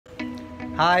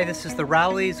Hi, this is the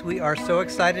Rowleys. We are so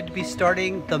excited to be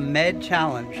starting the Med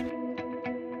Challenge.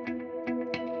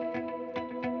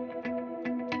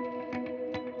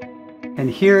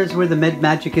 And here's where the Med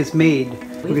magic is made.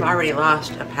 We've already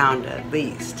lost a pound at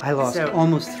least. I lost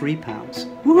almost 3 pounds.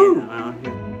 Woohoo!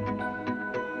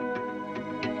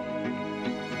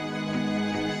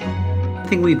 The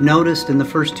thing we've noticed in the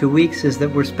first 2 weeks is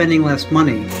that we're spending less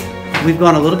money. We've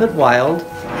gone a little bit wild,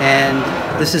 and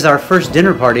this is our first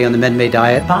dinner party on the Med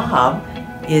Diet. Bob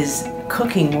is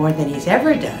cooking more than he's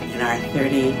ever done in our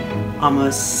 30,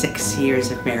 almost 6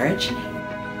 years of marriage.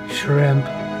 Shrimp.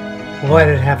 Why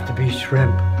did it have to be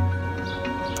shrimp?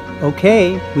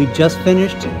 Okay, we just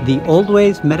finished the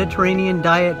Oldways Mediterranean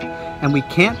Diet, and we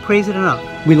can't praise it enough.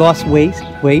 We lost weight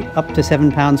up to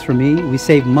 7 pounds for me. We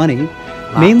saved money,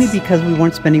 mainly because we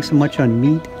weren't spending so much on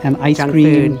meat and ice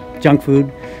cream, junk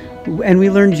food. And we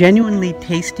learned genuinely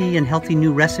tasty and healthy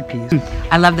new recipes.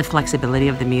 I love the flexibility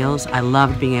of the meals. I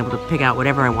loved being able to pick out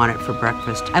whatever I wanted for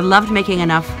breakfast. I loved making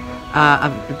enough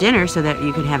of dinner so that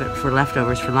you could have it for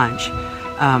leftovers for lunch.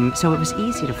 So it was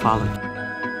easy to follow.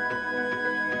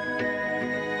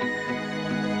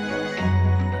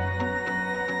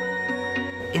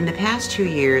 In the past 2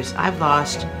 years, I've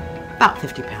lost about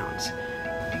 50 pounds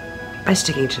by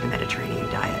sticking to the Mediterranean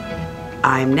diet.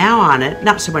 I'm now on it,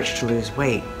 not so much to lose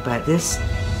weight, but this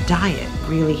diet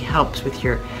really helps with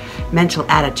your mental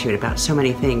attitude about so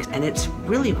many things, and it's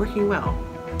really working well.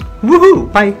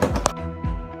 Woohoo! Bye!